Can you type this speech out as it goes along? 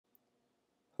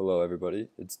Hello everybody,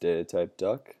 it's Data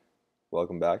Duck.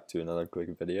 Welcome back to another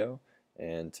quick video,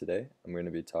 and today I'm going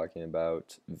to be talking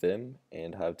about Vim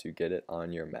and how to get it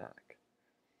on your Mac.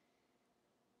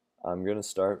 I'm going to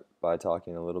start by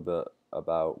talking a little bit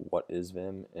about what is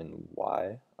Vim and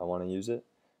why I want to use it.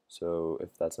 So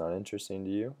if that's not interesting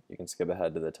to you, you can skip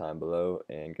ahead to the time below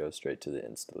and go straight to the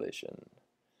installation.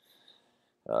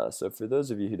 So for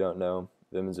those of you who don't know,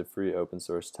 Vim is a free open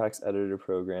source text editor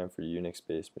program for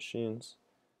Unix-based machines.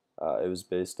 It was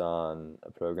based on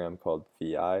a program called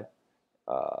VI,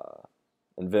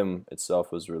 and Vim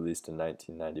itself was released in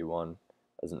 1991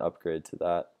 as an upgrade to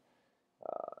that.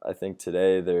 I think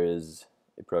today there is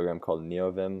a program called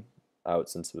NeoVim out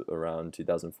since around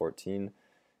 2014.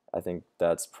 I think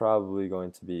that's probably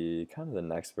going to be kind of the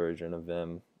next version of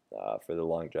Vim for the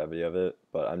longevity of it,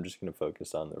 but I'm just going to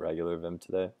focus on the regular Vim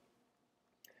today.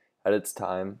 At its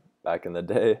time, back in the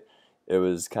day, it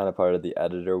was kind of part of the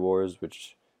editor wars,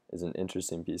 which is an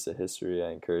interesting piece of history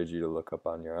I encourage you to look up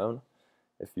on your own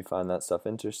if you find that stuff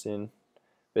interesting.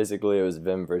 Basically, it was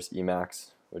Vim versus Emacs,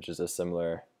 which is a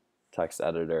similar text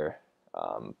editor.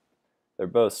 They're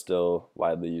both still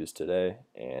widely used today,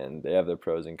 and they have their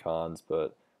pros and cons,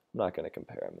 but I'm not going to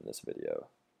compare them in this video.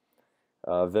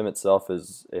 Vim itself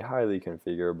is a highly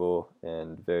configurable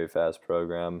and very fast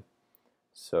program.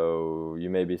 So you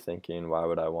may be thinking, why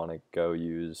would I want to go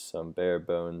use some bare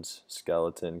bones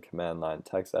skeleton command line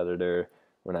text editor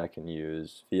when I can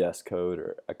use VS Code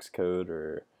or Xcode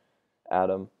or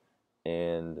Atom?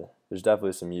 And there's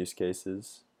definitely some use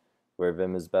cases where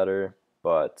Vim is better,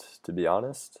 but to be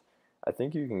honest, I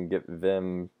think you can get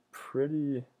Vim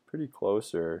pretty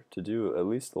closer to do at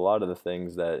least a lot of the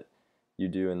things that you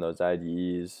do in those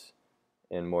IDEs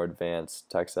and more advanced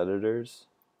text editors.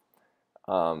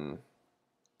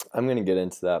 I'm going to get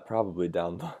into that probably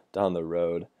down the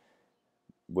road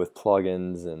with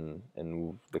plugins and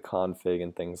the config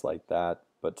and things like that.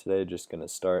 But today, just going to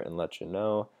start and let you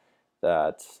know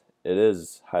that it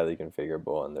is highly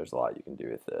configurable and there's a lot you can do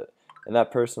with it. And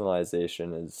that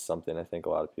personalization is something I think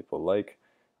a lot of people like.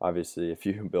 Obviously, if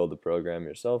you build the program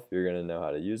yourself, you're going to know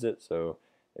how to use it. So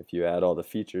if you add all the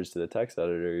features to the text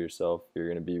editor yourself, you're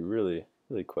going to be really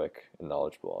quick and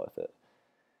knowledgeable with it.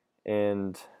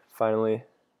 And finally,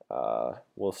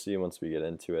 we'll see once we get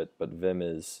into it, but Vim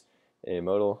is a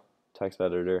modal text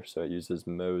editor, so it uses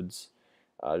modes.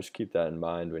 Just keep that in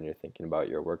mind when you're thinking about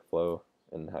your workflow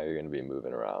and how you're going to be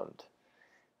moving around.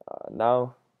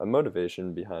 Now, a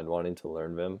motivation behind wanting to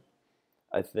learn Vim.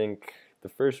 I think the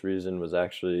first reason was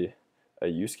actually a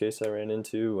use case I ran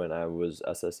into when I was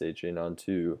SSHing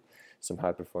onto some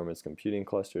high-performance computing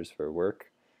clusters for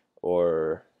work,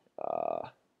 or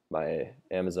my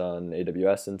Amazon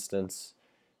AWS instance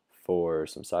for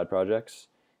some side projects.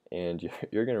 And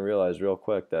you're going to realize real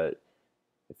quick that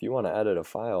if you want to edit a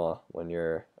file when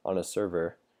you're on a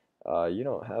server, you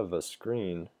don't have a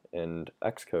screen and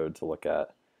Xcode to look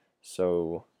at.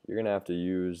 So you're going to have to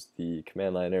use the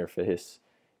command line interface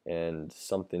and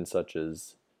something such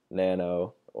as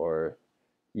Nano or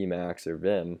Emacs or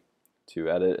Vim to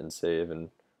edit and save and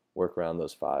work around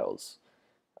those files.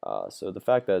 So the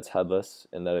fact that it's headless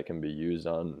and that it can be used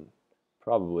on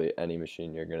probably any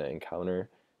machine you're going to encounter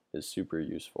is super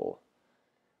useful.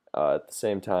 At the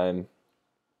same time,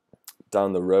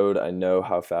 down the road, I know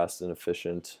how fast and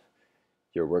efficient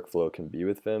your workflow can be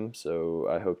with Vim, so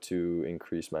I hope to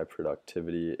increase my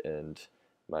productivity and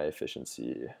my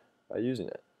efficiency by using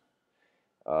it.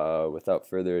 Without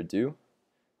further ado,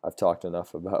 I've talked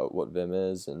enough about what Vim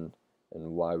is and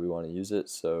why we want to use it,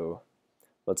 so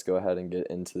let's go ahead and get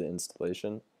into the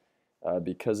installation.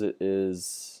 Because it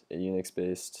is a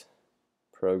Unix-based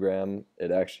program,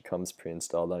 it actually comes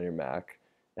pre-installed on your Mac.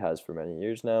 It has for many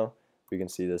years now. We can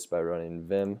see this by running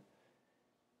Vim.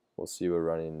 We'll see we're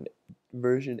running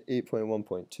version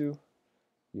 8.1.2. You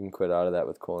can quit out of that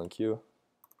with :Q.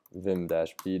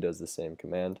 Vim-B does the same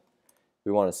command.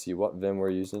 We want to see what Vim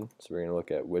we're using, so we're going to look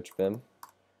at which Vim.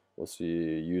 We'll see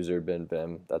user bin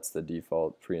Vim. That's the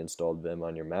default pre-installed Vim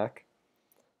on your Mac.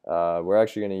 We're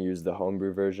actually going to use the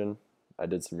Homebrew version. I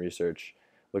did some research.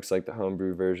 Looks like the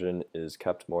Homebrew version is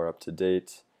kept more up to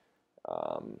date.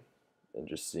 It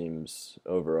just seems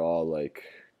overall like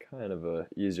kind of a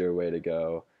easier way to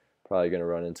go. Probably going to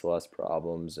run into less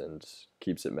problems and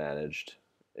keeps it managed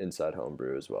inside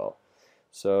Homebrew as well.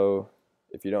 So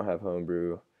if you don't have Homebrew,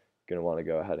 you're going to want to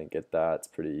go ahead and get that. It's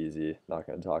pretty easy. Not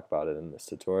going to talk about it in this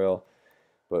tutorial.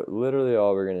 But literally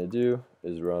all we're going to do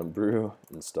is run brew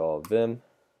install vim.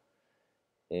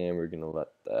 And we're going to let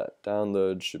that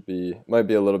download. Might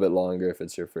be a little bit longer if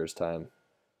it's your first time.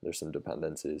 There's some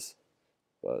dependencies,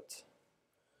 but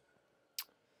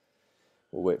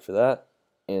we'll wait for that.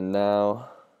 And now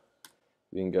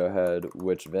we can go ahead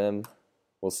which Vim.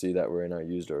 We'll see that we're in our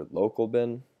used or local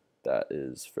bin. That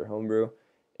is for Homebrew.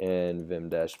 And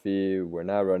vim-v, we're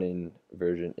now running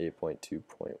version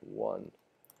 8.2.1.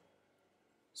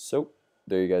 So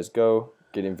there you guys go.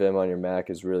 Getting Vim on your Mac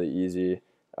is really easy.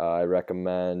 I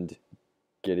recommend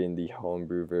getting the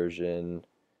Homebrew version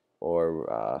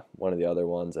or one of the other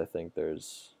ones. I think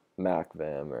there's Mac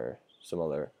Vim or some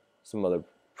other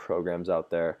programs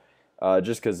out there,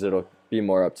 just because it'll be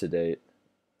more up to date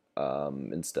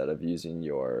instead of using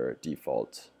your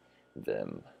default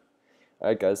Vim.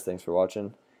 Alright guys, thanks for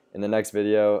watching. In the next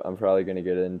video, I'm probably going to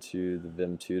get into the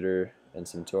Vim tutor and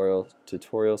some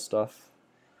tutorial stuff.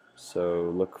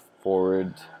 So look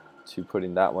forward to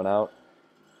putting that one out,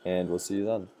 and we'll see you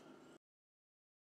then.